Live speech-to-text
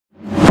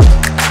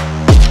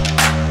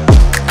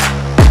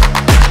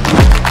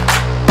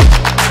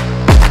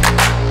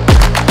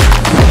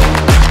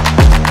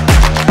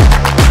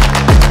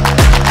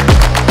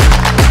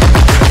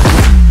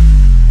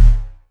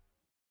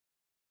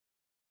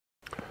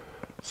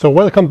So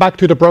welcome back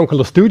to the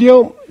broncolor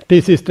studio.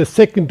 This is the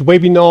second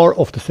webinar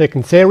of the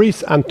second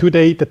series, and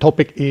today the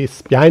topic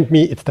is behind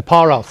me, it's the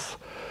paras.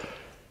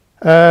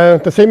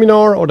 The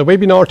seminar or the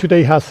webinar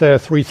today has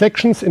three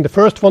sections. In the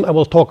first one I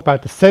will talk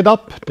about the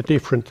setup, the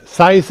different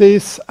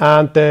sizes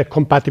and the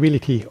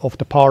compatibility of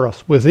the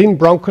paras within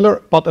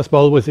broncolor but as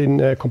well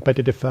within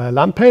competitive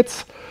lamp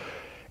heads.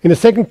 In the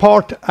second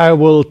part, I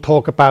will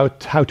talk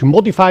about how to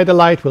modify the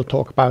light. We'll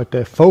talk about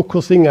the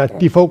focusing and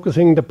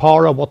defocusing the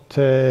para,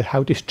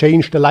 how this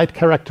changed the light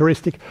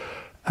characteristic,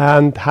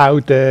 and how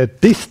the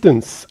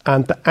distance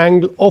and the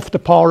angle of the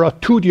para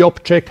to the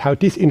object, how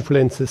this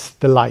influences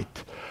the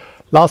light.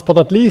 Last but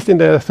not least, in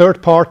the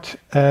third part,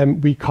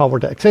 we cover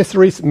the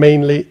accessories,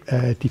 mainly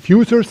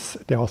diffusers.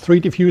 There are 3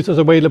 diffusers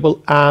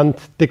available, and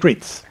the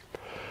grids.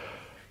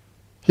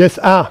 Yes,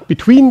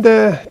 between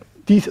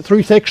these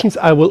 3 sections,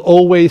 I will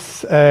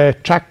always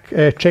check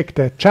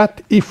the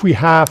chat if we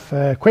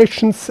have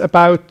questions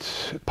about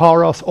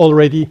paras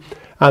already,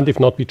 and if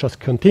not, we just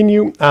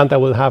continue. And I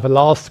will have a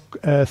last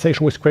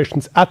session with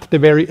questions at the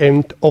very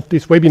end of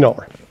this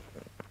webinar.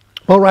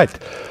 All right,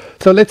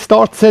 so let's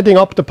start setting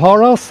up the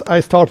paras.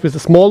 I start with the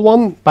small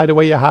one. By the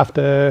way, I have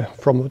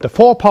from the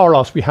 4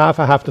 paras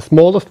I have the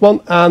smallest one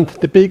and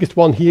the biggest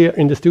one here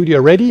in the studio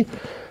ready.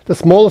 The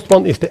smallest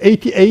one is the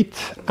 88,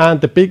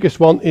 and the biggest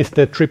one is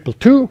the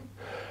 222.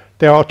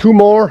 There are 2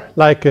 more,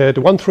 like the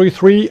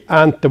 133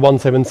 and the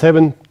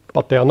 177,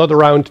 but they are not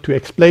around to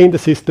explain the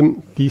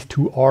system. These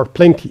 2 are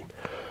plenty.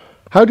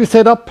 How to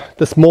set up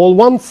the small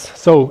ones,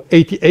 so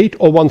 88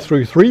 or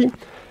 133.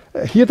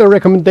 Here the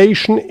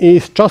recommendation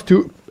is just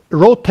to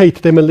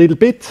rotate them a little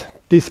bit.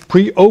 This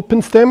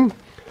pre-opens them,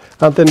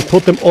 and then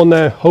put them on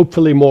a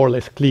hopefully more or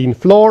less clean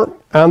floor.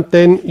 And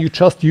then you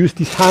just use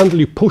this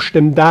handle, you push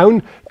them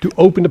down to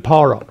open the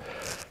para.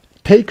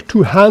 Take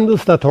 2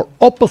 handles that are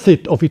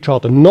opposite of each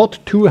other, not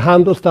 2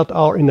 handles that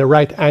are in a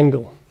right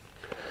angle.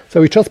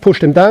 So you just push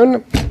them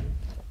down,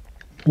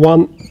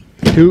 1,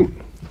 2,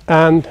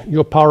 and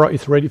your para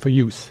is ready for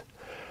use.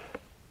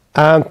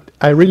 And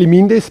I really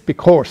mean this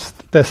because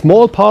the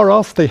small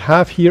paras, they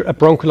have here a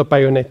broncolor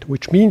bayonet,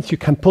 which means you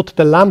can put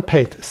the lamp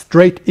head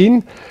straight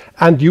in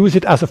and use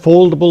it as a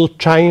foldable,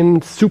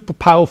 giant, super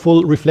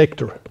powerful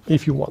reflector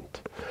if you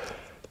want.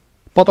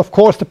 But of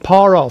course the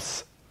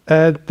paras,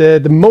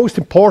 the most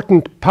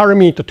important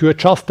parameter to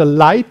adjust the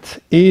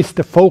light is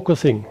the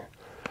focusing.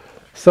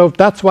 So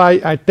that's why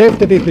I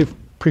definitely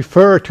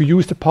prefer to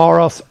use the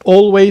paras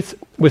always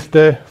with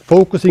the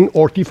focusing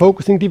or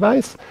defocusing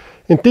device.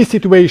 In this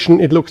situation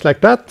it looks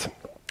like that.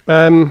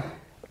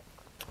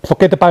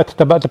 Forget about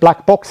the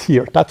black box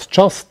here. That's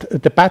just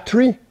the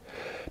battery,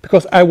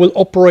 because I will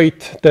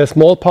operate the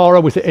small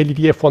para with the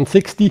LED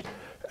F160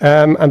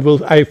 and I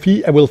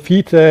will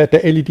feed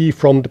the LED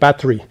from the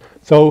battery.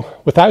 So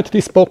without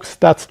this box,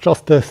 that's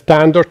just a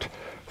standard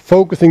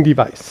focusing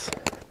device.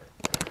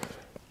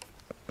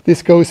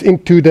 This goes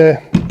into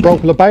the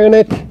broncolor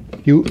bayonet.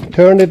 You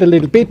turn it a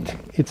little bit.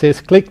 It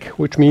says click,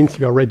 which means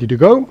you are ready to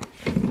go.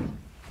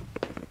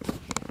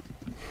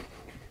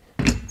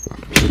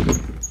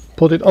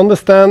 Put it on the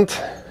stand.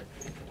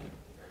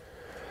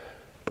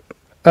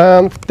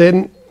 And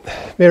then,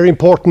 very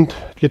important,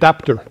 the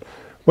adapter.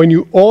 When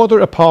you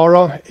order a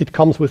para, it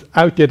comes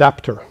without the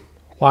adapter.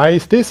 Why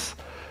is this?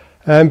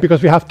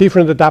 Because we have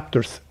different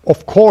adapters.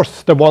 Of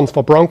course, the ones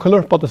for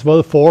broncolor, but as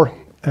well for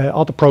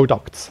other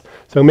products.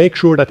 So make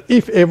sure that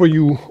if ever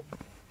you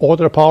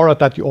order a para,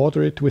 that you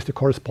order it with the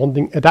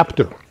corresponding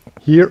adapter.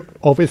 Here,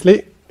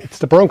 obviously, it's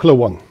the broncolor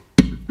one.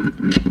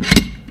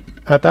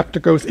 Adapter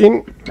goes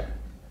in.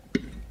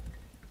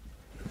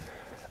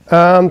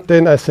 And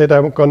then I said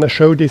I'm going to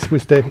show this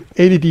with the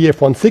LED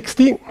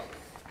F160.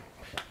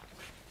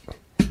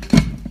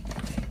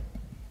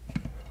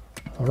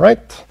 All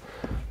right.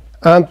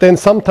 And then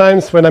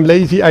sometimes when I'm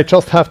lazy, I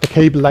just have the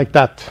cable like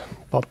that.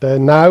 But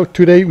now,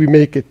 today, we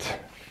make it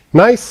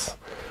nice.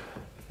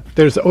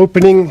 There's an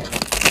opening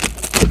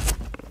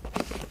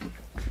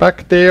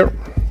back there,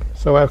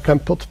 so I can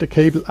put the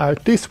cable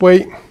out this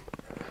way,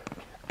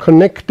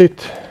 connect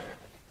it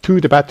to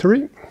the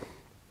battery,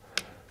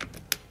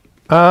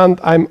 and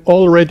I'm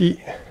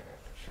already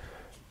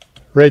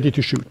ready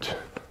to shoot.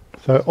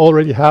 So I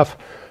already have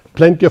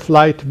plenty of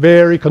light,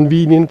 very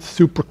convenient,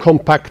 super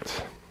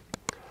compact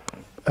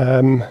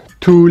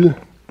tool,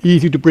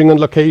 easy to bring on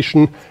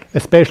location,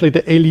 especially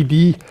the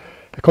LED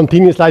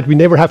continuous light. We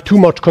never have too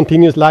much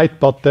continuous light,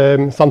 but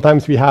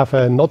sometimes we have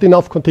not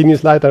enough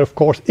continuous light. And of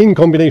course, in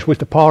combination with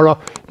the para,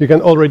 you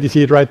can already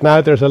see it right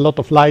now. There's a lot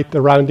of light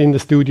around in the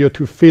studio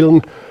to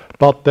film,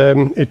 but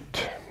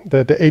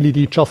the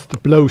LED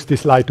just blows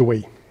this light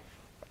away.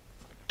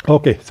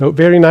 Okay, so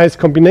very nice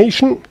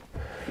combination,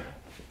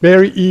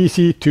 very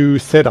easy to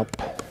set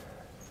up.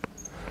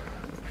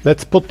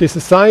 Let's put this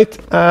aside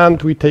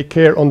and we take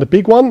care on the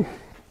big one.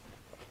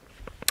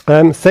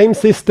 Same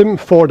system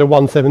for the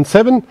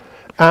 177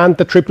 and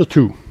the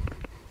 222.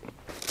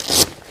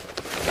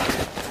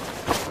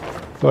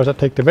 First I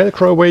take the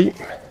Velcro away.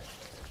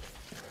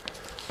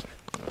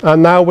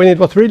 And now when it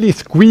was really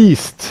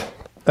squeezed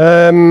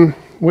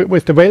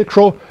with the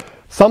Velcro,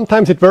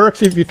 Sometimes it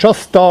works if you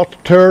just start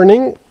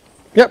turning.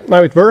 Yep,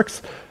 now it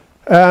works.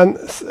 And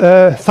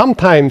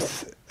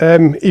sometimes,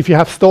 if you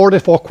have stored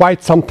it for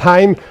quite some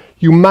time,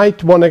 you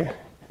might want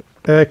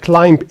to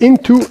climb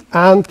into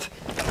and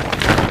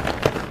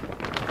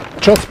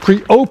just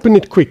pre-open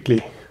it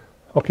quickly.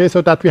 Okay,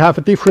 so that we have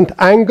a different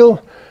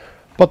angle.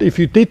 But if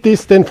you did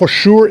this, then for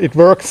sure it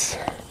works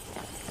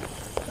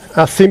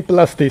as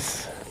simple as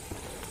this.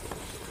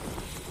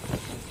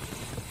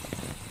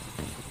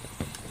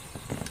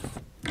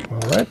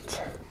 All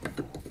right.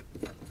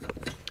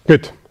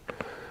 Good.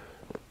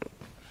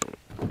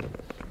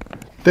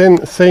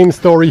 Then same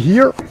story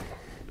here.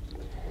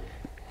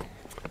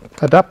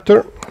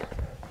 Adapter.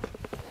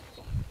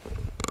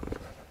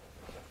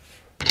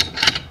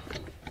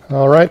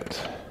 All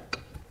right.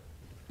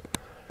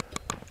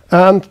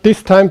 And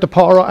this time the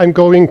para, I'm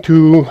going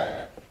to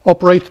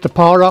operate the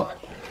para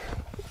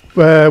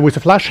with a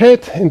flash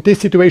head. In this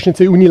situation,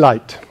 it's a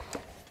Unilight.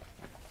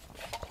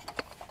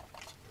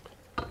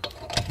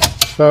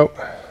 So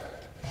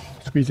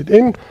squeeze it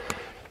in.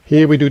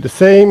 Here we do the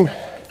same.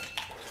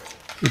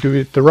 We do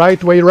it the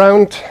right way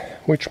around,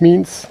 which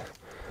means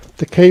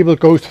the cable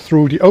goes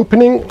through the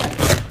opening.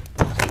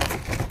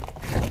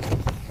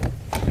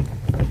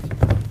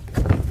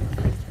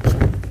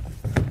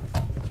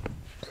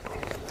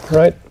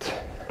 Right.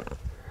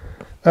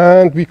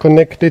 And we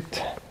connect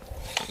it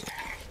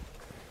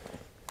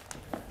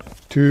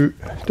to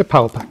the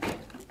power pack.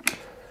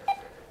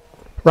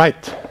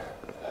 Right.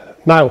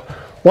 Now,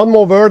 one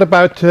more word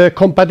about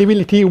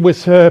compatibility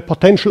with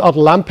potential other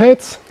lamp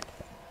heads.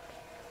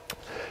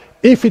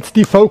 If it's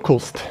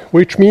defocused,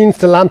 which means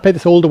the lamp head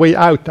is all the way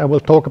out, I will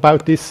talk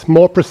about this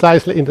more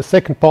precisely in the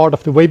second part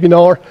of the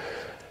webinar.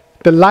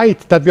 The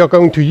light that we are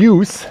going to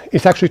use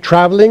is actually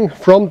traveling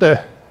from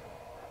the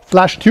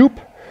flash tube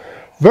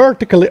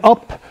vertically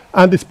up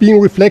and is being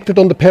reflected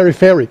on the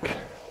peripheric,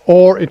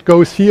 or it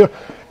goes here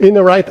in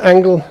a right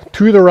angle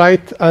to the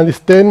right and is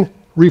then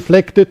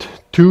reflected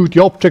to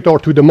the object or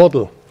to the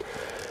model.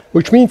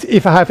 Which means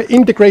if I have an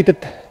integrated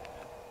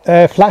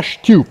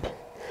flash tube,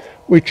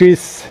 which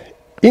is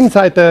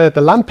inside the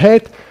lamp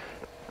head,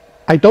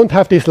 I don't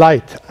have this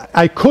light.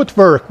 I could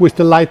work with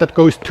the light that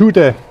goes to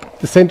the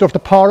center of the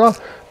para,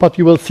 but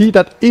you will see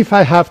that if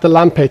I have the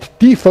lamp head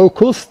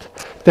defocused,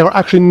 there are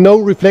actually no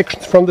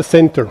reflections from the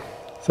center.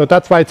 So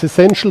that's why it's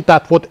essential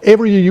that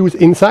whatever you use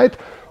inside,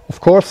 of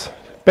course,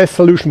 best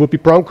solution would be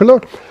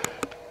broncolor.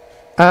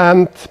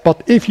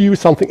 But if you use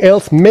something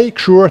else, make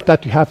sure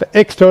that you have an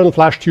external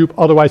flash tube,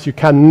 otherwise you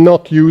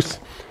cannot use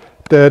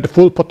the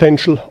full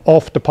potential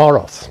of the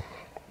paras.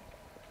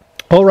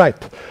 All right.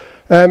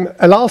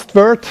 A last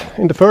word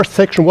in the first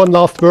section, one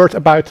last word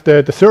about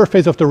the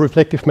surface of the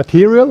reflective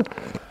material.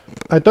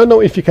 I don't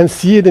know if you can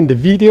see it in the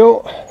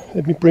video.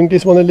 Let me bring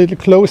this one a little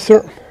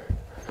closer.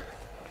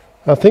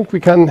 I think we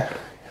can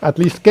at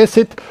least guess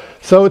it.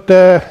 So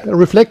the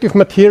reflective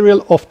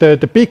material of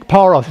the big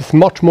paras is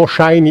much more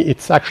shiny.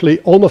 It's actually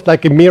almost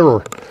like a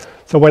mirror.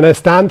 So when I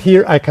stand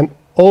here, I can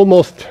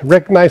almost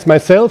recognize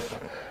myself.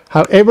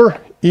 However,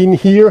 in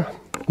here,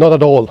 not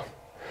at all.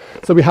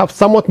 So we have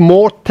somewhat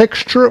more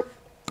texture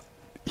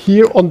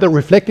here on the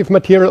reflective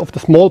material of the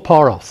small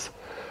paras.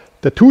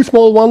 The two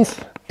small ones,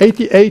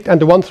 88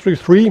 and the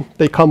 133,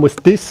 they come with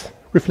this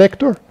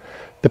reflector.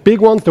 The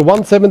big ones, the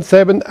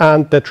 177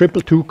 and the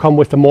 222, come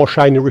with the more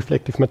shiny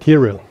reflective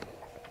material.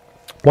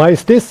 Why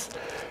is this?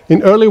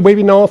 In early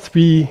webinars,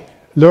 we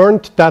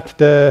learned that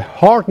the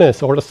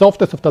hardness or the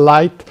softness of the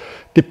light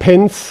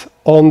depends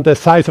on the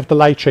size of the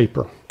light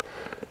shaper.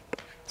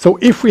 So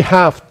if we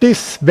have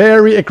this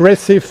very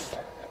aggressive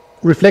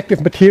reflective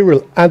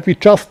material and we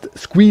just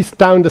squeeze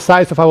down the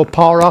size of our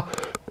para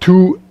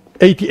to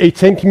 88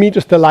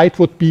 centimeters, the light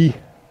would be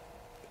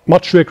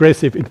much too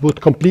aggressive. It would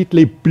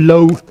completely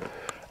blow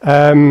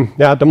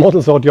the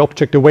models or the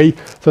object away.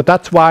 So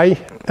that's why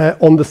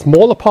on the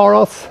smaller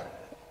paras,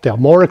 they are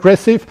more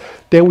aggressive.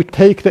 Then we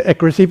take the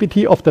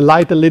aggressivity of the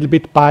light a little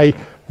bit by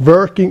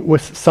working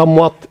with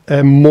somewhat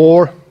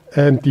more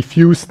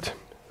diffused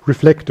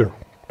reflector.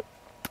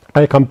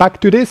 I come back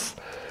to this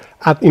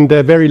in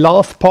the very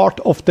last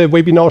part of the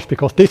webinars,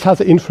 because this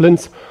has an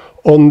influence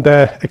on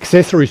the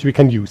accessories we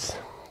can use.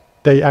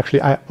 They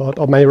actually,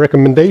 my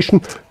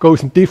recommendation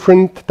goes in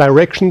different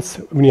directions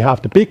when you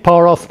have the big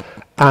paras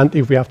and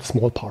if we have the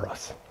small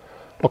paras.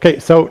 Okay,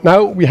 so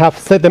now we have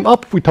set them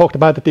up. We talked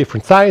about the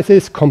different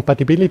sizes,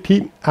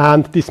 compatibility,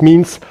 and this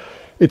means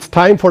it's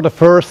time for the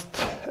first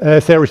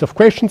series of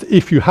questions.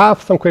 If you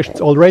have some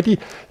questions already,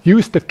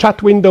 use the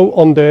chat window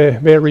on the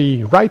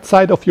very right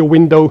side of your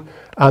window,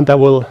 and I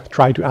will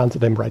try to answer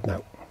them right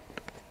now.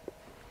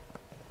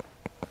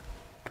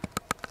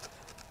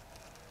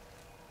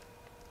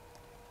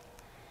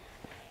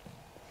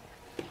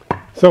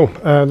 So,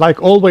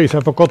 like always, I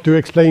forgot to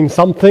explain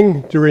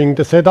something during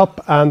the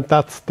setup, and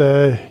that's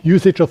the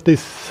usage of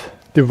this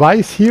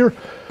device here.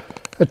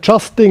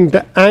 Adjusting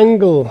the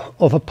angle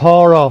of a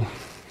para,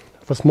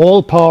 of a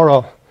small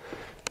para,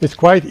 is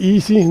quite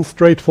easy and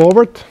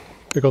straightforward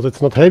because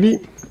it's not heavy.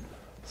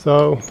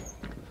 So,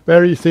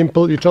 Very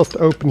simple. You just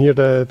open here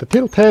the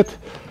tilt head,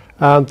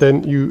 and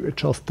then you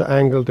adjust the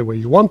angle the way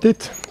you want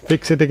it,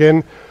 fix it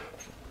again.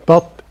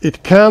 But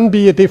it can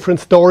be a different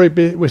story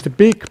with the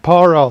big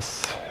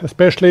paras,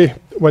 especially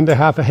when they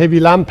have a heavy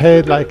lamp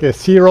head like a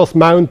Ceros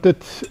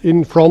mounted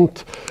in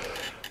front.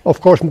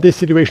 Of course, in this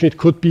situation, it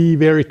could be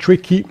very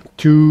tricky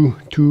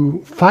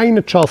to fine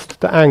adjust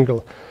the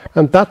angle.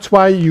 And that's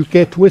why you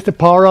get with the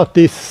para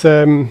this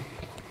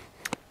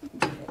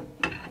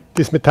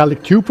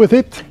metallic tube with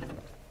it.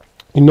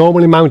 You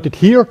normally mount it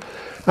here,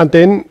 and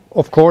then,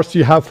 of course,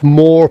 you have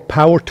more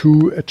power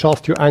to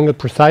adjust your angle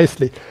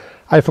precisely.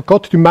 I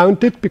forgot to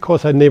mount it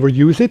because I never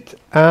use it,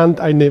 and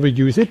I never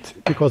use it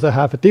because I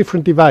have a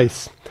different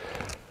device.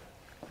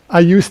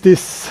 I use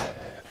this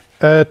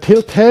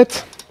tilt head,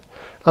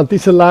 and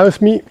this allows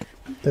me,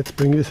 let's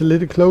bring this a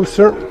little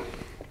closer,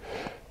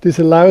 this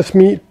allows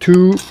me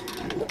to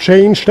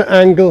change the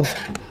angle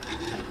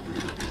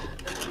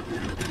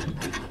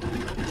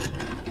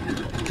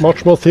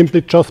much more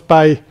simply just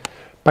by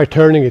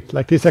turning it.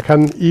 Like this, I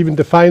can, even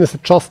the finest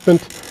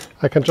adjustment,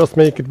 I can just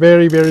make it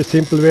very, very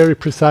simple, very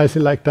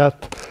precisely like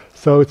that.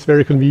 So it's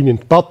very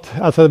convenient. But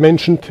as I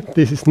mentioned,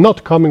 this is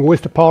not coming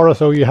with the para,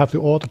 so you have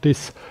to order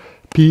this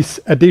piece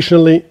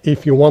additionally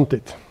if you want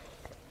it.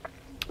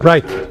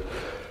 Right.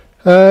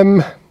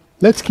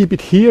 Let's keep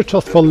it here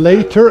just for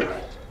later.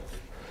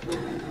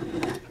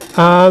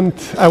 And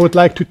I would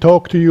like to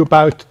talk to you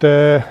about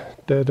the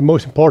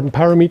most important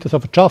parameters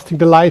of adjusting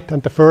the light.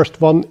 And the first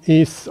one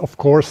is, of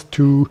course,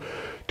 to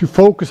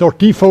focus or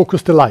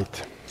defocus the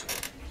light.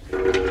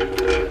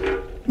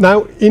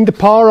 Now, in the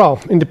para,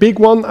 in the big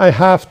one, I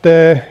have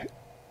the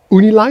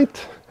Unilight,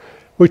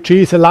 which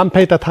is a lamp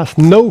head that has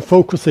no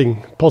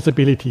focusing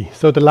possibility.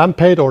 So the lamp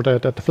head or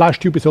the flash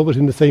tube is always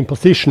in the same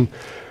position.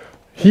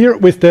 Here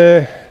with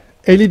the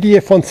LED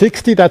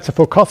F160, that's a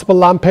focusable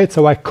lamp head,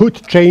 so I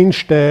could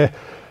change the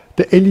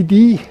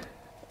LED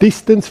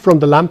distance from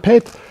the lamp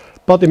head.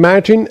 But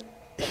imagine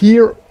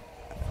here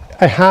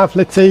I have,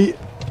 let's say,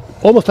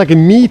 almost like a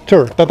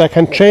meter that I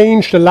can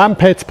change the lamp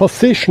head's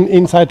position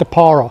inside the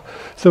para.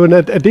 So an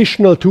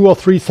additional 2 or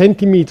 3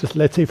 centimeters,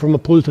 let's say from a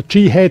pulsar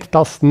G head,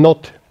 does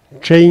not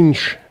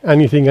change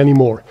anything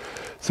anymore.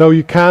 So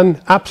you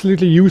can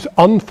absolutely use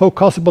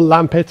unfocusable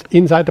lamp heads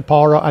inside the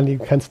para, and you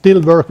can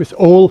still work with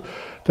all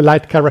the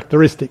light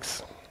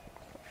characteristics.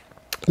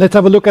 Let's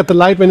have a look at the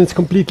light when it's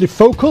completely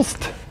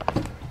focused.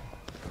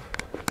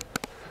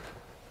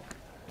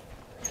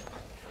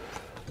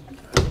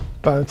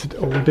 Bounce it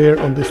over there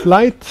on this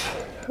light,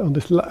 on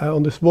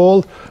this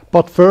wall.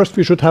 But first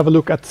we should have a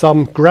look at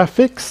some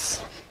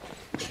graphics.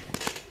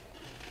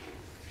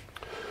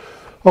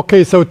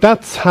 Okay, so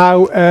that's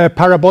how a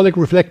parabolic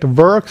reflector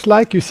works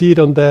like. You see it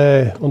on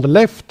the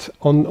left.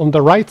 On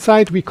the right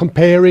side, we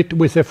compare it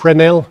with a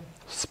Fresnel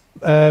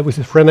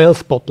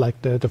spot,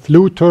 like the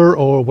Fluter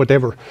or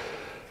whatever.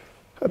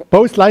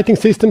 Both lighting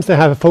systems, they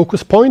have a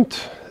focus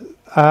point.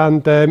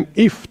 And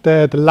if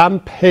the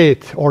lamp head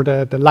or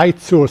the light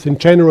source in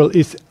general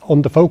is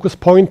on the focus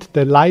point,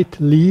 the light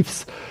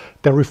leaves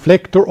the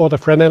reflector or the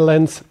Fresnel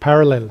lens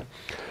parallel.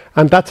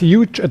 And that's a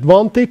huge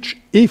advantage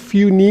if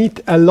you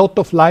need a lot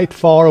of light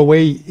far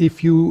away.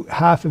 If you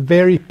have a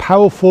very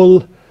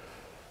powerful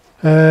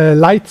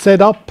light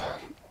setup,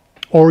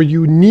 or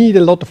you need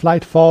a lot of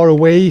light far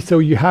away, so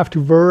you have to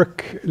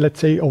work, let's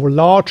say, over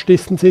large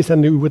distances,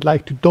 and you would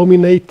like to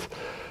dominate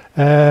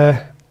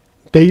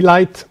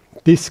daylight,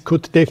 this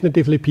could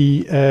definitely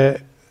be,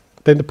 then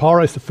the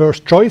para is the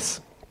first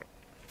choice.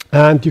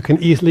 And you can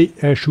easily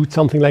shoot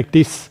something like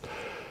this.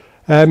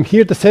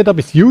 Here the setup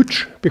is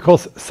huge,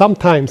 because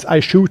sometimes I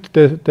shoot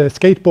the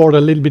skateboard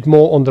a little bit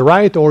more on the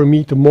right or a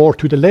meter more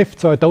to the left,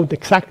 so I don't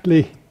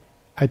exactly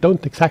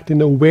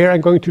know where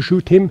I'm going to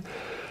shoot him.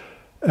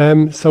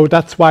 So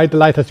that's why the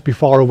light has to be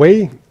far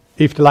away.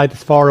 If the light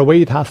is far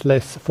away, it has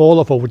less fall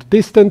off over the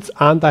distance,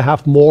 and I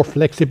have more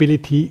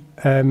flexibility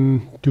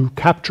to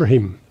capture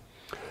him.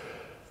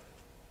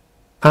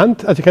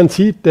 And as you can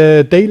see,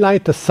 the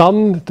daylight, the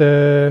sun,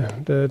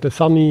 the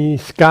sunny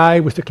sky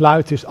with the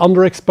clouds is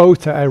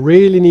underexposed. So I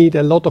really need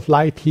a lot of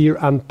light here,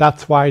 and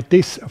that's why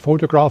this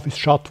photograph is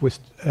shot with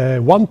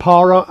one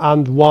para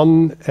and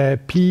one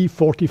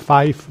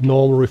P45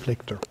 normal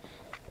reflector.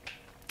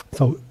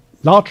 So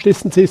large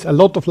distances, a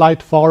lot of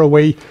light far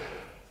away,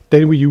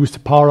 then we use the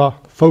para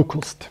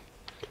focused.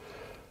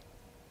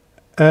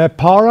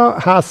 Para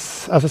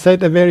has, as I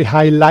said, a very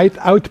high light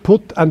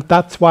output, and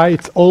that's why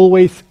it's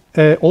always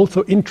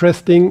also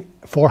interesting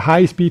for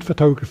high-speed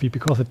photography,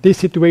 because at this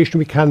situation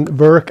we can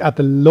work at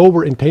a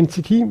lower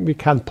intensity. We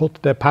can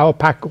put the power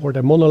pack or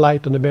the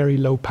monolight on a very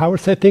low power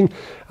setting,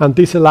 and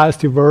this allows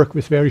to work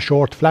with very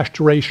short flash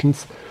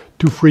durations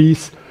to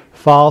freeze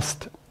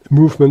fast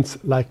movements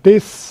like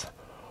this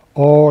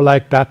or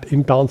like that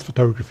in dance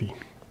photography.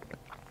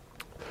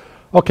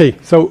 Okay,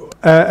 so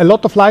a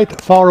lot of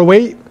light far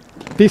away.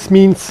 This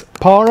means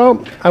para.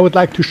 I would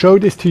like to show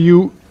this to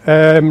you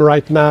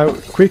right now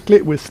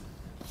quickly with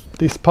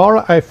this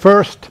para. I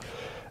first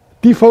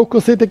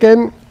defocus it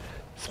again,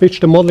 switch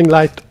the modeling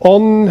light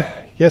on.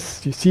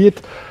 Yes, you see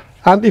it.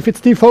 And if it's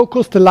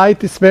defocused, the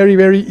light is very,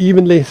 very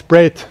evenly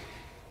spread.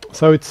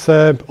 So it's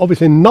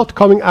obviously not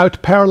coming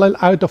out parallel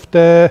out of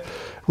the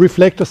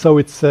reflector, so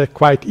it's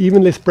quite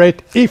evenly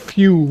spread. If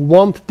you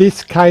want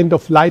this kind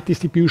of light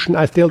distribution,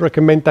 I still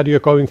recommend that you're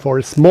going for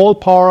a small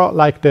para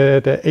like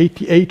the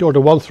 88 or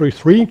the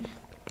 133.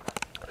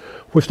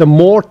 With the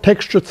more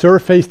textured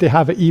surface, they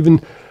have an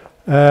even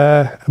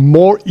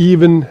more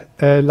even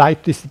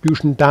light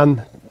distribution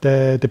than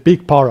the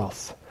big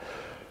paras.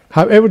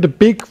 However, the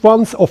big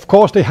ones, of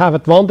course, they have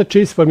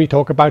advantages when we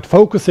talk about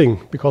focusing,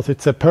 because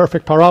it's a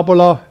perfect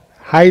parabola,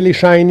 highly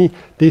shiny.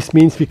 This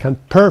means we can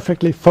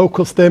perfectly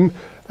focus them,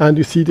 and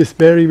you see this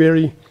very,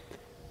 very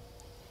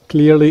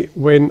clearly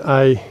when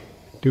I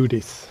do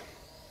this.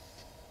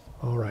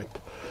 All right.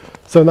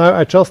 So now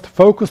I just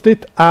focused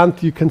it, and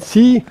you can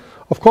see,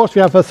 of course,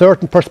 we have a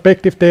certain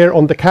perspective there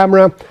on the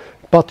camera,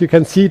 but you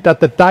can see that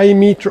the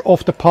diameter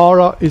of the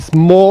para is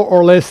more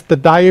or less the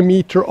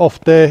diameter of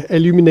the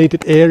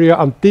illuminated area,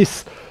 and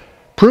this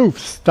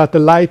proves that the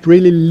light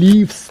really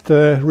leaves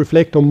the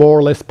reflector more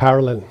or less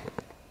parallel.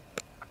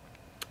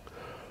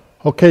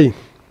 Okay,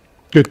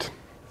 good.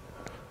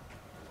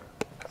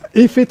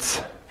 If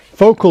it's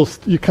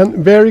focused, you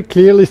can very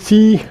clearly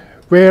see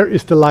where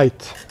is the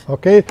light.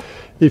 Okay,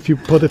 if you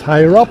put it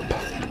higher up,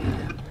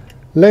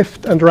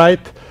 left and right,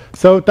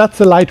 so that's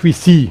the light we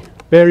see.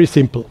 Very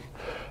simple.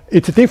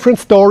 It's a different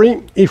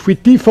story if we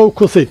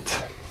defocus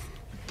it.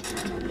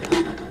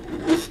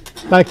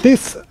 Like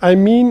this, I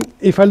mean,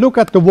 if I look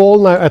at the wall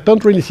now, I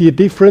don't really see a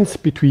difference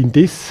between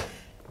this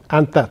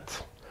and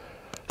that.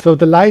 So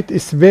the light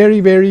is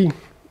very, very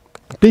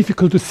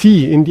difficult to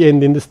see in the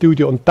end in the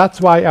studio, and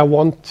that's why I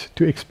want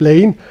to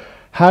explain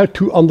how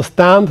to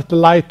understand the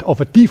light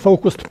of a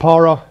defocused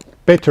para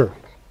better.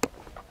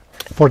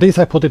 For this,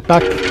 I put it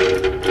back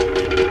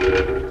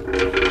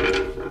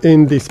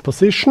in this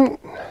position.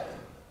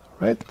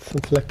 Right,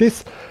 something like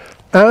this.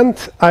 And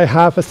I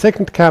have a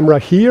second camera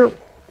here,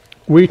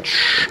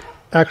 which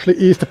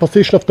actually is the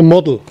position of the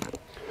model.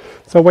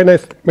 So when I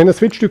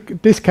switch to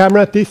this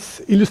camera,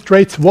 this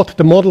illustrates what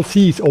the model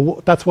sees,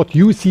 or that's what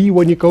you see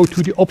when you go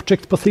to the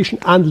object position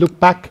and look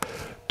back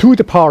to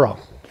the para.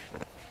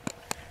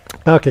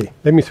 Okay,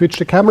 let me switch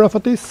the camera for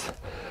this.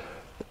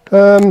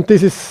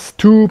 This is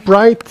too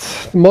bright.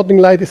 The modeling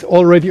light is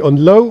already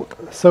on low,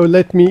 so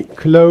let me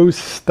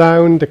close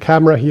down the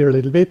camera here a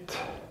little bit.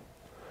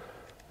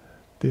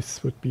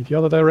 This would be the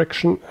other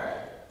direction.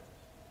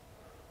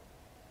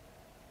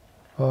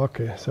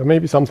 Okay, so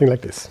maybe something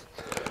like this.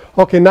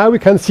 Okay, now we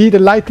can see the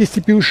light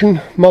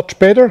distribution much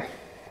better.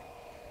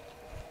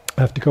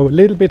 I have to go a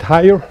little bit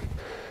higher,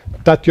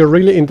 that you're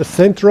really in the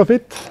center of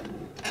it.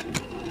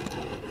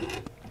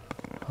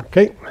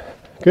 Okay,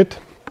 good.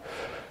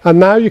 And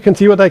now you can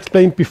see what I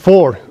explained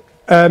before.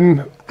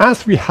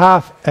 As we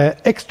have an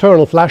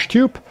external flash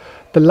tube,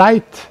 the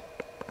light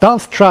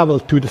does travel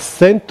to the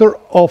center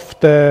of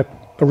the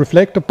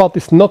reflector, but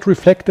it's not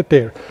reflected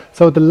there.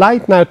 So the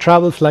light now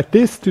travels like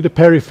this to the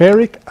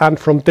peripheric, and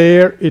from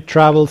there it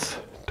travels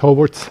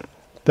towards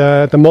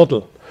the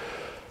model.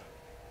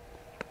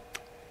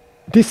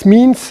 This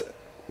means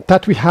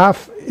that we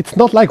have, it's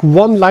not like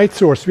one light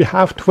source, we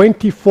have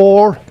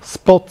 24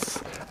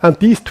 spots, and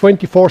these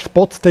 24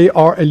 spots, they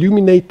are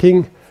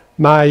illuminating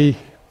my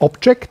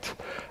object,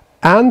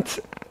 and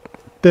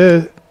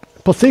the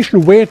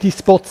position where these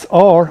spots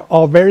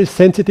are very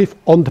sensitive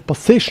on the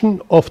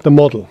position of the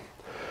model.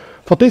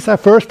 For this, I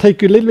first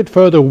take you a little bit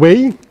further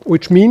away,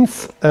 which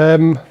means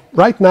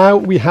right now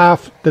we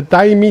have the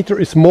diameter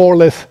is more or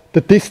less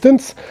the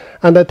distance,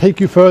 and I take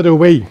you further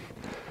away.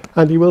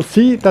 And you will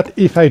see that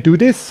if I do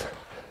this,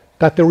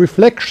 that the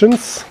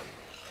reflections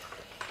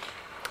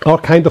are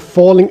kind of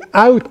falling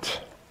out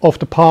of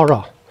the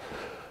para.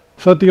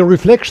 So the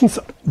reflections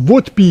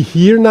would be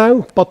here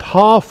now, but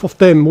half of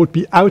them would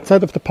be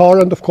outside of the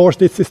para, and of course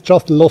this is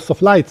just loss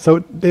of light.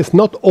 So there's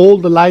not all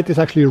the light is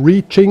actually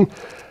reaching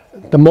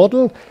the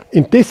model.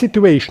 In this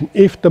situation,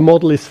 if the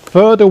model is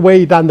further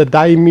away than the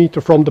diameter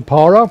from the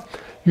para,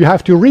 you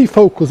have to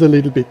refocus a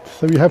little bit.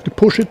 So you have to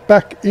push it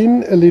back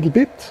in a little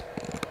bit.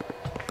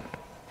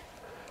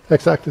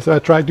 Exactly, so I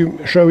try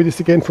to show you this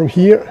again from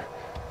here.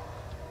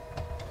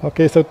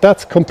 Okay, so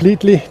that's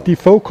completely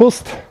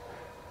defocused.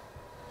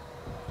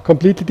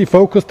 Completely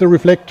defocused, the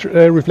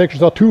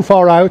reflections are too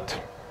far out,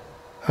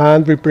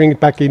 and we bring it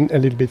back in a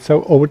little bit.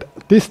 So over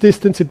this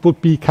distance it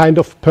would be kind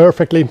of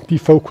perfectly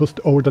defocused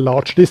over the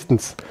large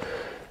distance.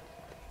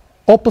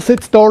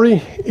 Opposite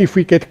story, if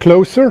we get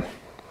closer,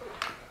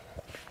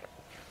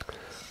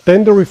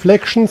 then the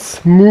reflections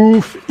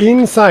move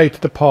inside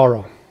the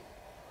para.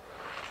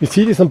 You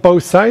see this on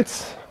both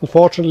sides.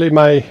 Unfortunately,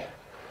 my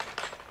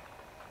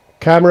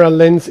camera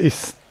lens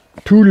is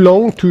too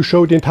long to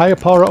show the entire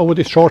para over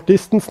this short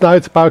distance. Now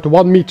it's about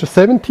 1.70 meters,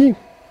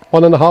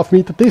 1.5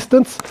 meter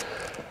distance.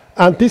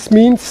 And this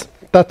means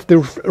that the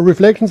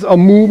reflections are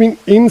moving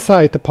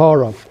inside the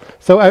para.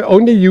 So I'm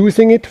only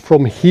using it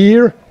from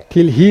here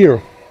till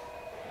here.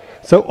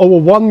 So over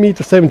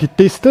 1.70 meter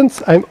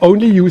distance, I'm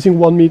only using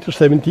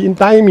 1.70 meter in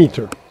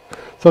diameter.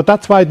 So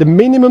that's why the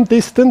minimum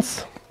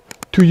distance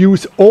to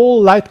use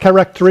all light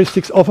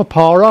characteristics of a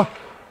para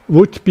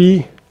would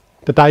be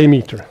the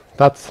diameter.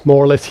 That's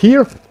more or less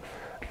here.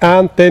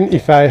 And then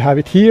if I have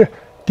it here,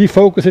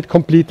 defocus it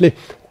completely,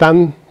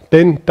 then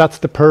that's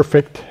the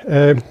perfect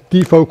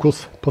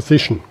defocus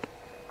position.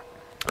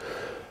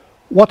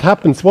 What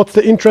happens? What's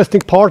the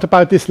interesting part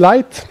about this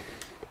light?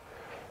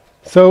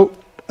 So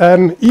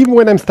even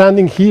when I'm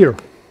standing here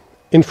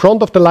in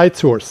front of the light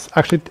source,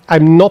 actually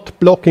I'm not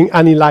blocking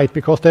any light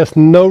because there's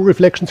no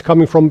reflections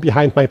coming from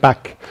behind my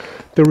back.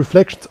 The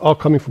reflections are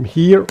coming from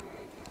here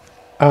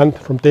and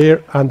from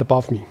there and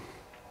above me.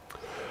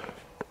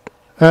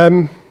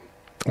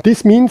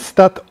 This means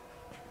that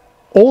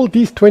all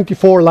these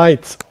 24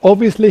 lights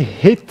obviously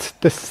hit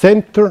the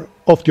center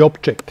of the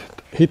object,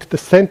 hit the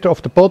center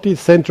of the body,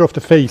 center of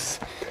the face.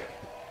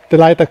 The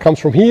light that comes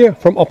from here,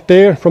 from up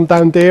there, from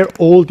down there,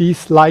 all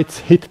these lights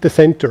hit the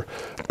center.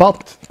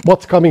 But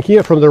what's coming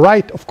here from the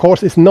right, of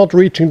course, is not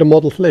reaching the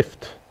model's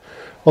left.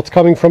 What's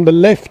coming from the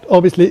left,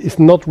 obviously, is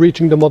not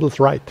reaching the model's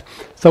right.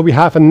 So we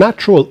have a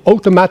natural,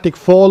 automatic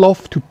fall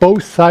off to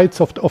both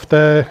sides of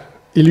the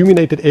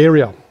illuminated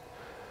area.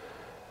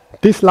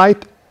 This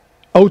light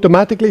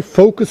automatically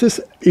focuses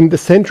in the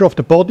center of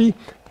the body,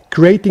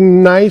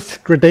 creating nice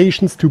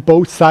gradations to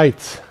both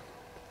sides,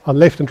 on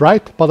left and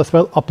right, but as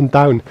well up and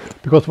down.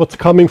 Because what's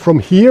coming from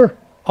here,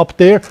 up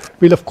there,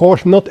 will of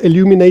course not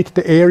illuminate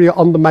the area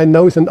under my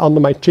nose and under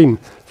my chin.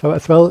 So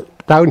as well,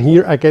 down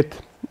here I get,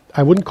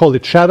 I wouldn't call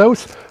it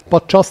shadows,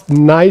 but just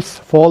nice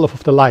fall off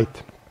of the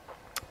light.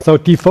 So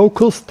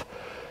defocused,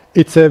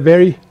 it's a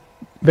very,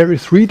 very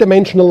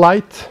three-dimensional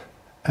light,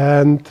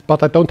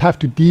 but I don't have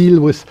to deal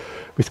with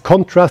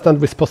contrast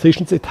and with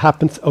positions. It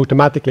happens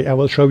automatically. I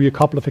will show you a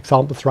couple of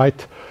examples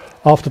right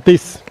after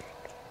this.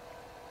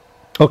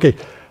 Okay,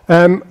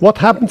 what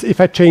happens if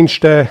I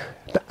change the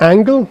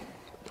angle?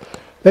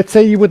 Let's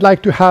say you would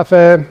like to have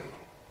a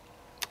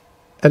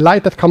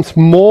light that comes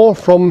more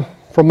from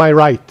my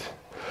right.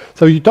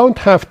 So you don't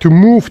have to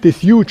move these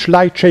huge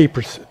light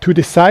shapers to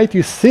the side.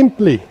 You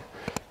simply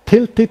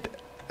tilt it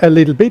a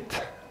little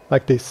bit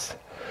like this.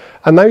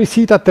 And now you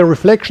see that the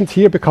reflections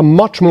here become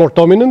much more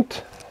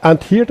dominant,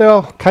 and here they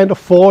are kind of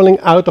falling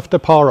out of the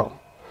para.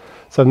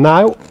 So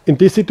now, in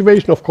this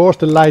situation, of course,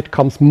 the light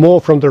comes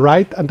more from the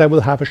right, and I will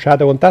have a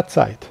shadow on that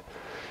side.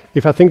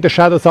 If I think the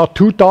shadows are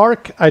too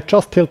dark, I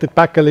just tilt it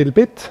back a little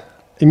bit.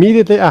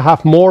 Immediately, I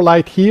have more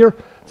light here,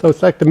 so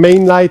it's like the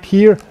main light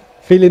here,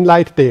 fill-in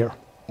light there.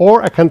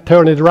 Or I can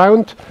turn it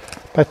around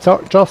by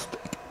just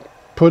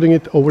putting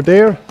it over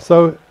there.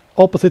 So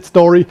opposite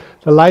story,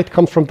 the light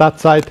comes from that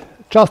side,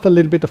 just a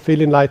little bit of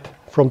fill-in light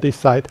from this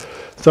side.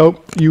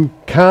 So you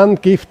can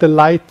give the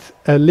light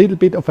a little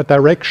bit of a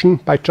direction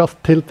by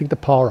just tilting the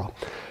para.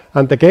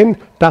 And again,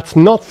 that's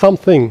not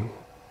something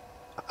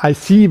I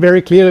see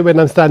very clearly when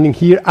I'm standing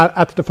here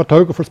at the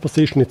photographer's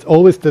position. It's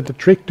always the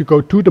trick to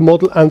go to the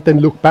model and then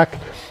look back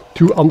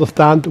to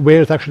understand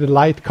where is actually the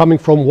light coming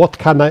from, what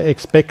can I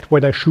expect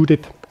when I shoot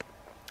it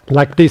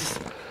like this.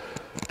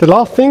 The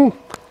last thing,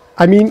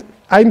 I mean,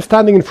 I'm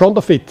standing in front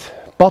of it,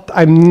 but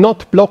I'm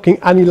not blocking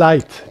any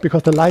light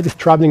because the light is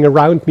traveling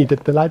around me.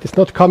 The light is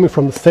not coming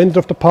from the center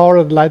of the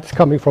para, the light is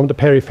coming from the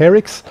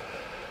peripheries.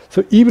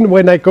 So even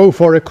when I go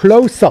for a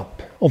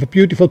close-up of a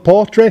beautiful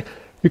portrait,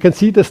 you can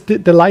see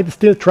the light is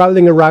still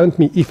traveling around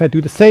me. If I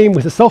do the same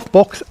with a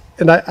softbox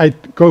and I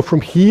go from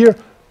here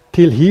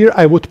till here,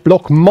 I would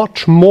block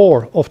much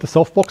more of the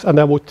softbox, and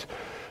I would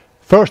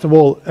first of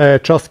all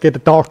just get a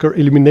darker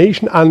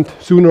illumination, and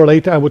sooner or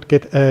later I would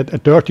get a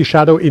dirty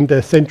shadow in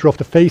the center of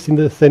the face, in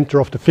the center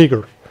of the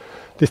figure.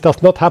 This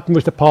does not happen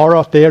with the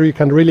para. There you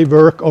can really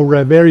work over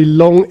a very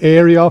long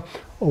area,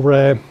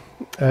 over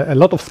a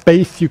lot of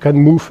space. You can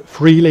move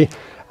freely,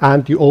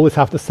 and you always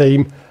have the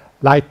same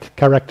light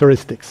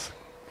characteristics.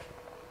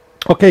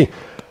 Okay,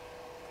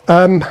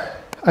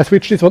 I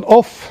switch this one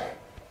off,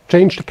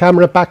 change the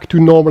camera back to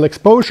normal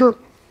exposure.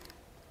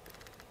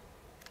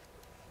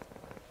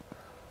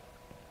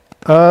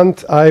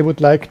 And I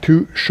would like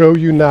to show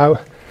you now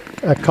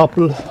a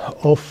couple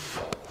of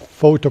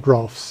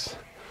photographs.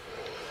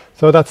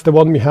 So that's the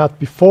one we had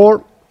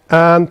before,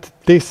 and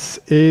this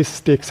is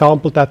the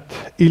example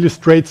that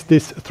illustrates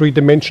this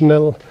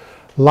three-dimensional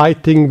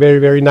lighting very,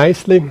 very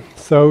nicely.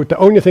 So the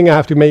only thing I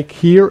have to make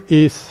here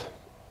is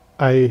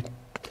I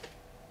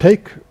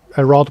take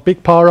a rather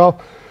big para,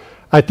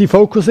 I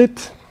defocus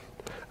it,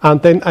 and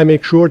then I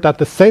make sure that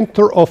the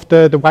center of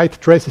the white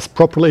dress is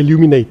properly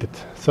illuminated.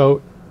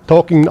 So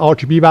talking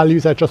RGB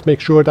values, I just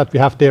make sure that we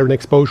have there an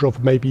exposure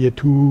of maybe a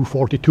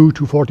 242,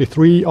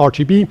 243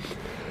 RGB.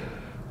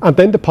 And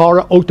then the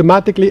para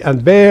automatically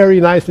and very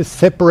nicely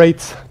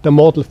separates the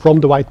model from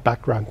the white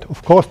background.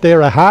 Of course,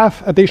 there I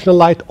have additional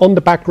light on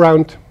the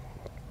background,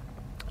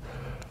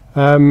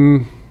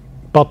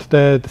 but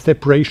the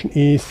separation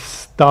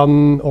is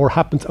done or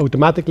happens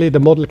automatically. The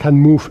model can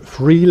move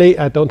freely.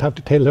 I don't have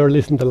to tell her,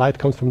 listen, the light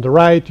comes from the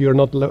right, you're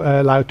not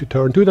allowed to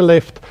turn to the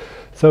left.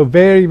 So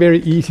very, very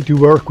easy to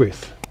work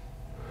with.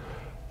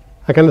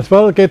 I can as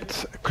well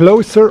get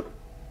closer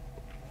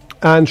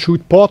and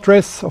shoot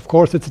portraits. Of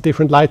course, it's a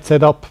different light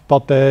setup,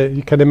 but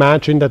you can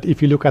imagine that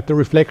if you look at the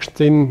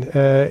reflections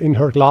in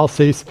her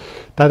glasses,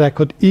 that I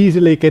could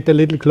easily get a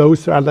little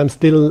closer and I'm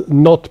still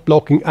not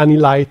blocking any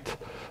light.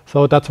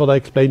 So that's what I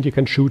explained. You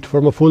can shoot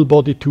from a full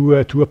body to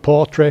a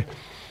portrait.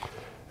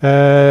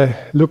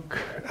 Look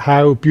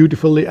how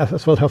beautifully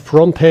as well her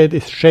front head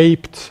is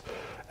shaped.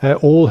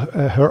 All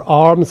her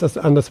arms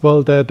and as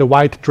well the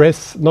white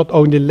dress, not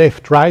only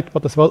left, right,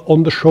 but as well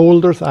on the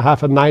shoulders. I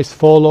have a nice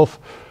fall off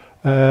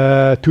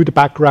to the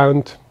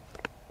background.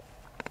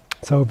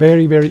 So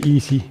very, very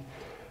easy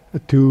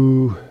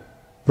to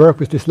work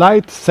with this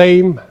light.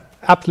 Same,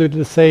 absolutely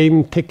the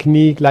same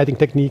technique, lighting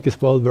technique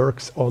as well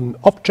works on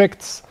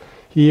objects.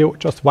 Here,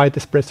 just white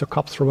espresso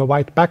cups from a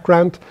white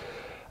background.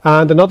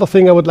 And another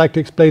thing I would like to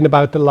explain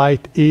about the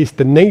light is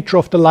the nature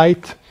of the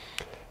light.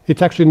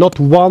 It's actually not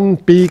one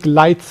big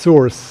light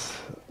source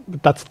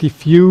that's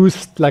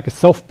diffused like a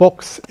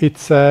softbox.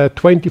 It's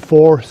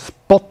 24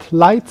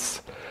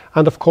 spotlights.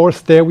 And of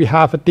course, there we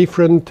have a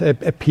different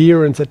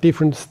appearance, a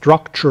different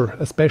structure,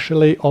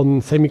 especially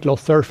on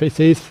semi-gloss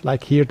surfaces,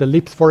 like here the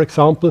lips, for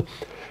example.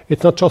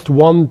 It's not just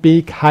one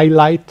big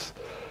highlight,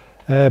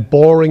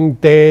 boring,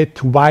 dead,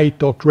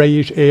 white or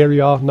grayish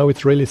area. No,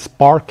 it's really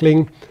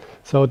sparkling.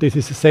 So this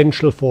is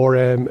essential for,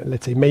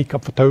 let's say,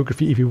 makeup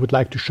photography. If you would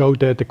like to show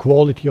the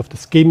quality of the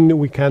skin,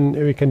 we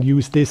can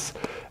use this.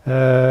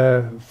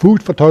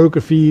 Food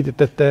photography,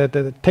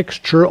 the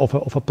texture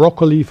of a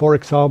broccoli, for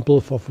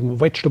example, from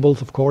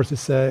vegetables, of course,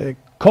 is a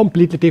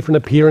completely different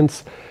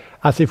appearance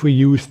as if we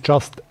use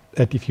just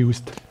a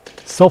diffused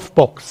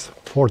softbox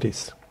for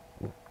this.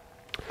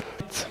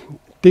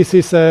 This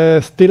is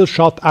still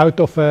shot out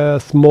of a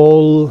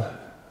small,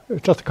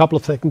 just a couple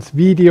of seconds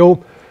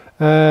video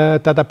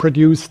that I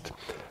produced.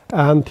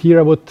 And here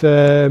I would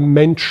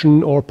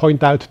mention or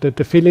point out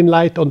the fill-in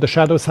light on the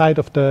shadow side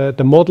of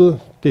the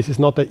model. This is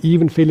not an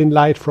even fill-in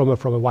light from a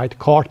white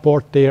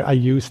cardboard. There I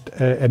used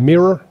a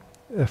mirror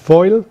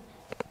foil.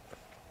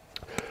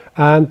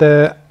 And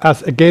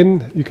as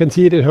again, you can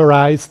see it in her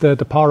eyes, the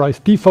para is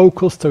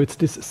defocused, so it's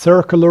this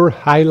circular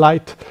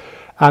highlight.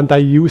 And I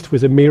used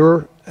with a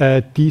mirror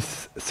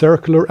this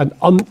circular and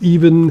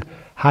uneven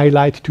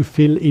highlight to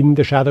fill in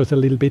the shadows a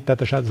little bit, that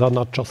the shadows are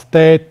not just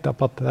dead,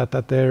 but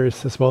that there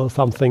is as well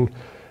something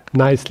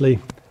nicely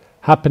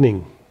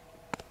happening.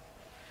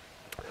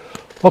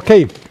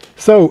 Okay,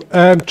 so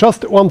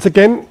just once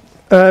again,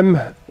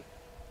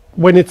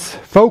 when it's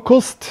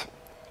focused,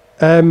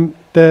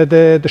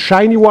 the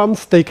shiny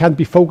ones, they can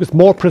be focused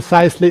more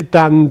precisely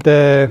than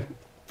the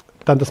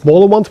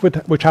smaller ones,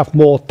 which have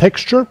more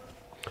texture.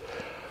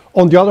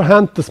 On the other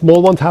hand, the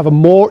small ones have a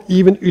more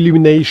even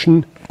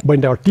illumination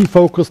when they are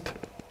defocused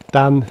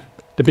than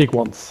the big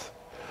ones.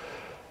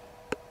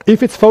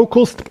 If it's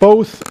focused,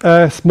 both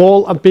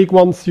small and big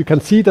ones, you can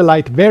see the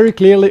light very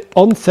clearly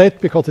on set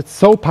because it's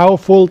so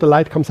powerful. The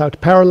light comes out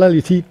parallel.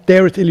 You see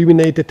there it's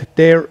illuminated,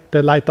 there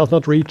the light does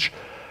not reach.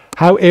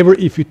 However,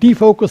 if you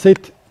defocus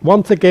it,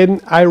 once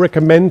again, I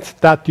recommend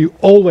that you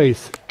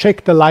always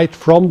check the light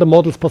from the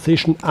model's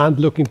position and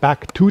looking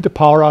back to the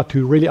para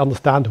to really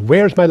understand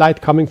where's my light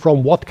coming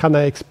from, what can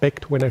I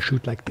expect when I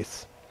shoot like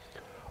this.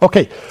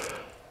 Okay.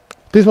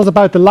 This was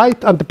about the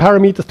light and the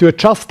parameters to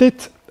adjust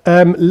it.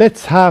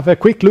 Let's have a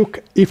quick look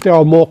if there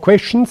are more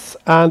questions,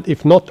 and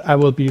if not, I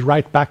will be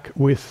right back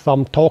with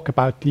some talk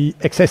about the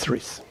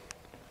accessories.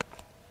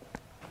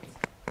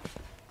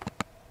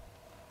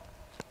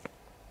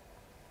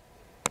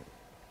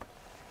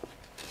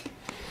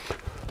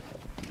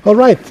 All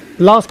right,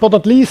 last but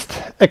not least,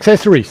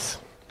 accessories.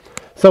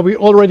 So we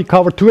already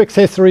covered two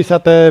accessories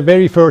at the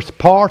very first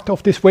part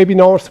of this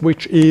webinar,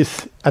 which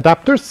is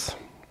adapters.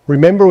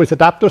 Remember with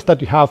adapters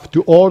that you have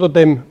to order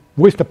them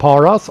with the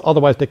paras,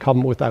 otherwise they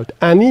come without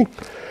any.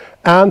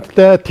 And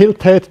the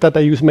tilt head that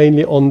I use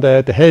mainly on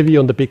the heavy,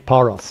 on the big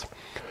paras.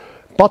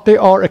 But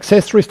there are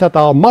accessories that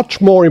are much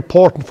more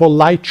important for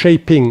light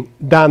shaping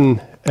than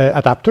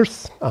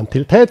adapters and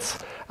tilt heads.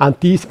 And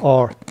these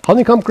are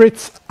honeycomb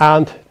grids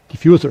and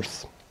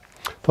diffusers.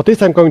 For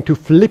this I'm going to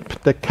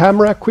flip the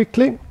camera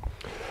quickly.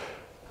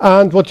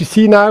 And what you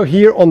see now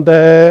here on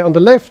the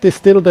left is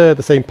still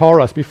the same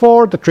para as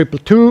before, the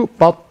 222,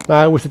 but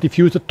now with the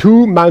diffuser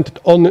 2 mounted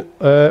on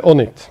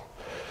it.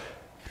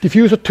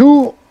 Diffuser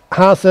 2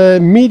 has a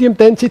medium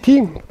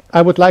density.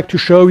 I would like to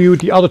show you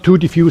the other two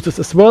diffusers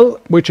as well,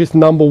 which is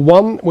number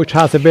 1, which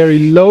has a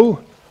very low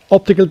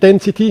optical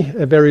density,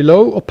 a very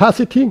low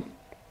opacity.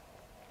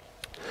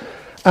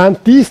 And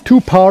these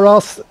two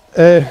paras,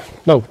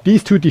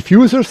 these two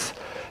diffusers,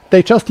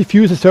 they just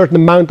diffuse a certain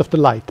amount of the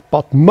light,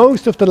 but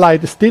most of the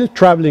light is still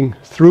traveling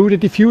through the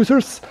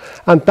diffusers,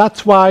 and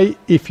that's why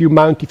if you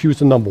mount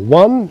diffuser number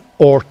 1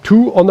 or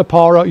 2 on a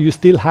para, you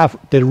still have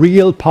the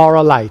real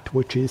para light,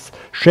 which is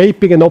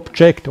shaping an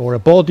object or a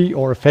body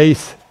or a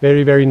face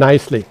very, very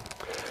nicely.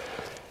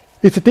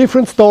 It's a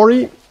different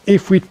story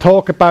if we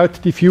talk about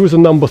diffuser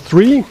number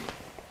 3.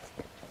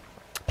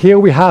 Here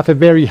we have a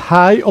very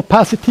high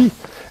opacity,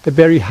 a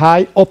very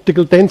high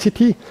optical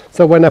density.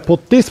 So when I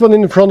put this one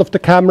in front of the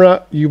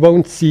camera, you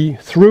won't see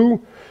through.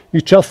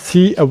 you just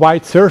see a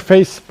white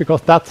surface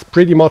because that's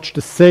pretty much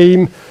the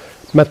same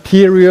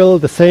material,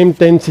 the same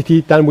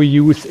density than we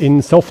use in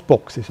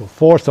softboxes or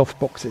 4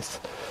 softboxes.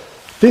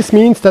 This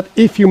means that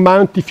if you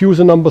mount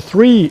diffuser number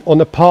 3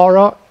 on a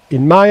para,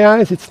 in my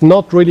eyes, it's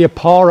not really a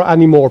para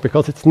anymore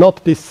because it's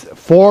not this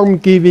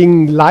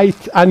form-giving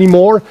light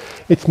anymore.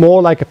 It's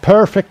more like a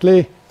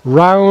perfectly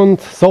round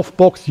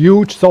softbox,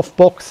 huge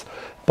softbox,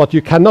 but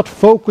you cannot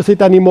focus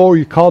it anymore.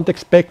 You can't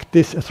expect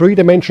this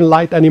 3-dimensional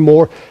light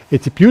anymore.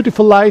 It's a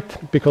beautiful light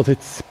because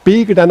it's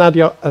bigger than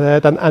any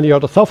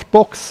other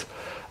softbox,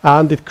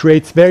 and it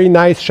creates very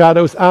nice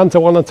shadows and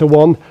so on and so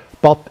on,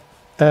 but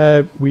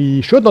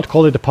we should not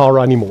call it a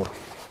para anymore.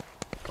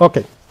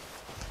 Okay,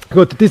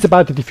 good. This is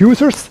about the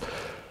diffusers.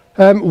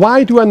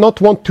 Why do I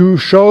not want to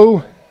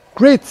show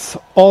grids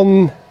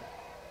on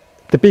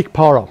the big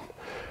para?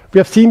 We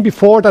have seen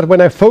before that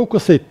when I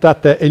focus it,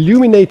 that the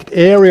illuminated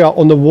area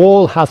on the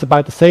wall has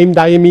about the same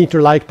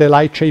diameter like the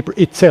light shaper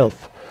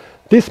itself.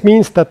 This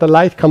means that the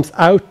light comes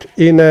out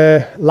in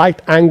a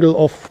light angle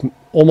of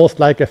almost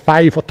like a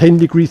 5 or 10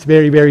 degrees,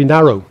 very, very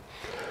narrow.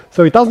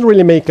 So it doesn't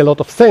really make a lot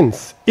of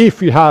sense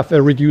if you have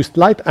a reduced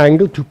light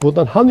angle to put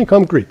on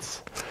honeycomb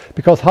grids,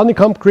 because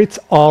honeycomb grids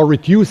are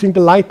reducing the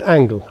light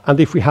angle. And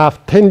if we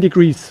have 10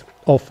 degrees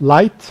of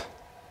light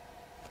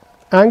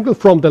angle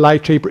from the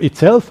light shaper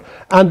itself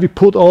and we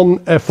put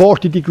on a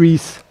 40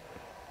 degrees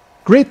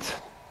grid,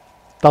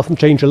 doesn't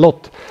change a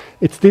lot.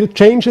 It still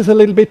changes a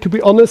little bit, to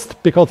be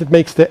honest, because it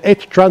makes the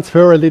edge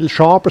transfer a little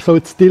sharper, so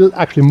it's still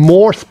actually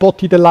more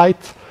spotty, the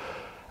light.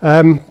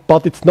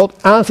 But it's not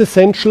as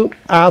essential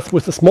as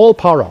with the small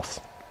paras.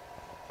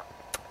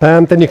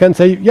 And then you can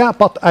say, yeah,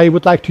 but I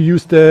would like to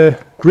use the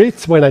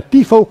grids when I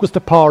defocus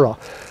the para.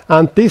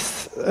 And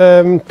this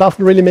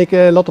doesn't really make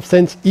a lot of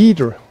sense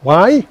either.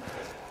 Why?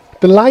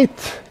 The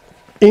light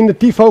in the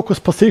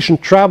defocus position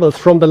travels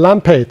from the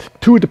lamphead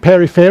to the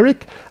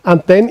peripheric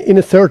and then in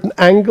a certain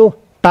angle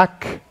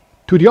back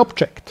to the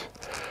object.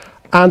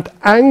 And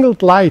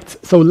angled light,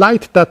 so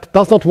light that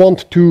does not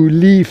want to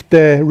leave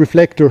the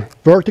reflector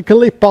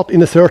vertically, but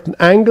in a certain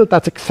angle,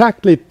 that's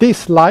exactly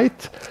this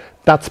light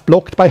that's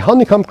blocked by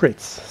honeycomb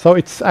grids. So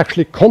it's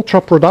actually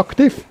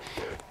counterproductive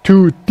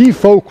to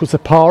defocus a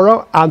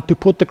para and to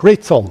put the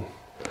grids on.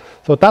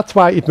 So that's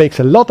why it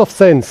makes a lot of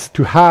sense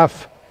to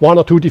have 1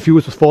 or 2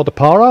 diffusers for the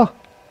para,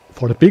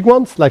 for the big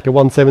ones, like the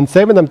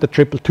 177 and the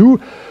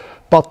 222,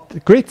 but the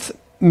grids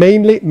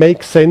mainly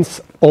make sense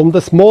on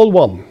the small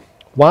one.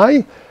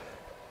 Why?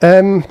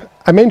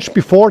 I mentioned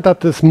before that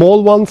the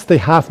small ones, they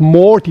have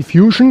more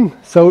diffusion,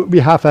 so we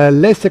have a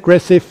less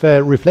aggressive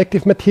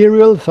reflective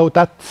material, so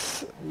that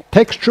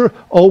texture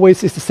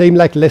always is the same,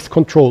 like less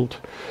controlled.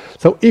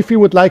 So if we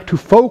would like to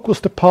focus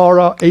the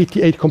para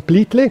 88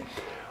 completely,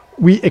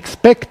 we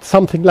expect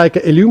something like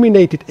an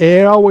illuminated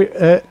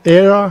area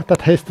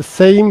that has the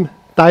same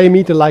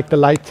diameter like the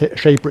light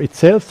shaper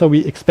itself, so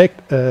we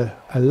expect a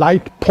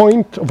light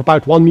point of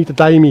about 1 meter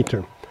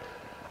diameter.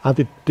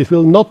 And this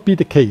will not be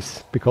the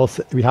case because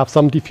we have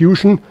some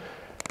diffusion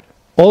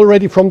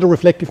already from the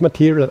reflective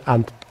material.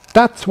 And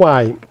that's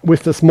why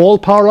with the small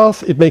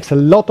paras, it makes a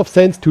lot of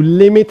sense to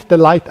limit the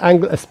light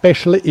angle,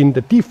 especially in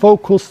the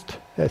defocused,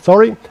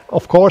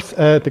 of course,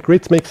 the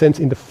grids make sense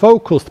in the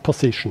focused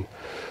position.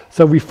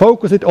 So we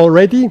focus it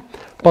already,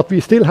 but we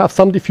still have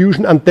some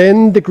diffusion, and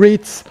then the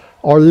grids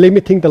are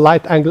limiting the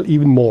light angle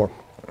even more.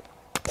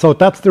 So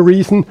that's the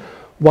reason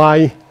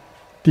why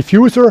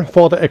diffuser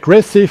for the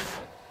aggressive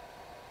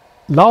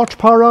large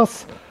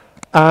paras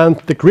and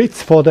the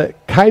grids for the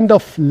kind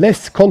of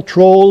less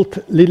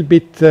controlled, little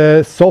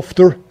bit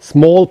softer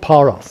small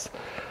paras.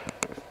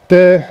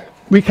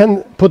 We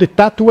can put it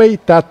that way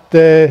that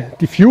the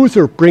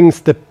diffuser brings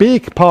the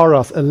big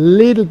paras a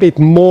little bit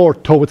more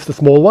towards the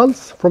small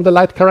ones from the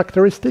light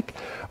characteristic,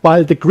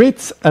 while the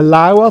grids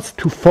allow us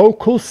to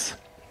focus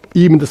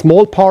even the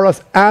small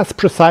paras as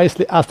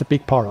precisely as the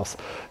big paras.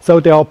 So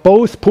they are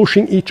both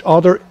pushing each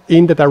other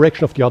in the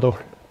direction of the other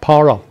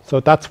para. So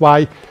that's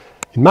why,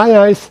 in my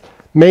eyes,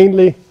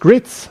 mainly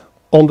grids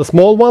on the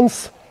small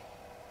ones,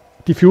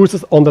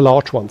 diffusers on the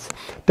large ones.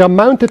 They are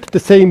mounted the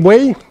same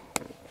way.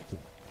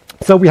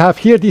 So we have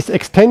here these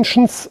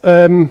extensions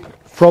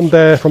from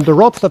the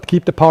rods that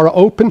keep the para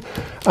open,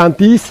 and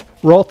these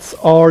rods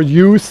are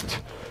used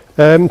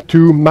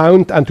to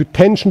mount and to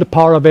tension the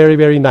para very,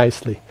 very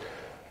nicely.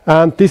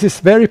 And this is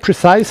very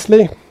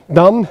precisely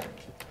done.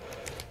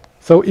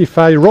 So if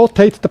I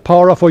rotate the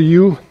para for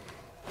you,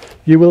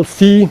 you will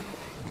see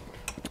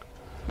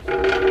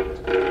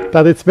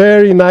that it's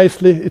very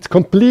nicely, it's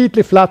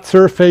completely flat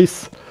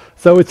surface,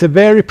 so it's a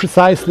very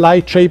precise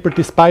light shaper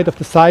despite of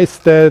the size.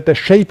 The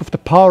shape of the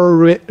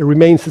para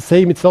remains the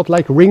same, it's not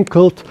like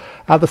wrinkled.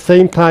 At the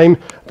same time,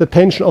 the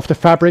tension of the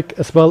fabric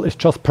as well is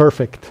just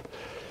perfect.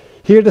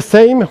 Here the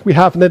same, we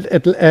have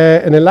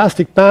an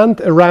elastic band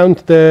around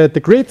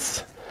the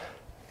grids,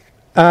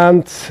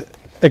 and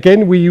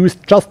again we use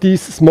just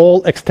these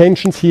small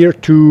extensions here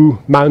to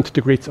mount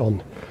the grids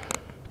on.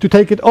 To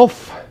take it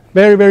off,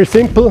 very, very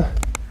simple.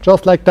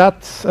 Just like that.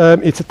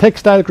 It's a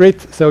textile grid,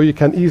 so you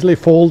can easily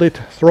fold it,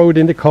 throw it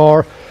in the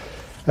car.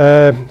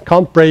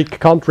 can't break,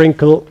 can't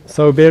wrinkle,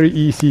 so very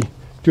easy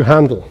to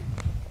handle.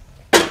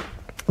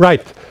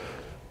 Right.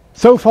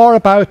 So far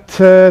about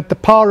the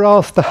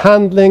paras, the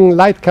handling,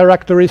 light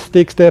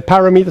characteristics, the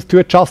parameters to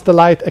adjust the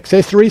light,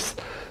 accessories.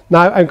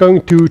 Now I'm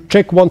going to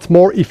check once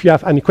more if you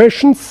have any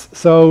questions.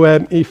 So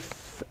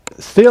if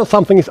still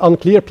something is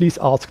unclear, please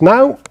ask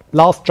now.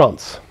 Last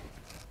chance.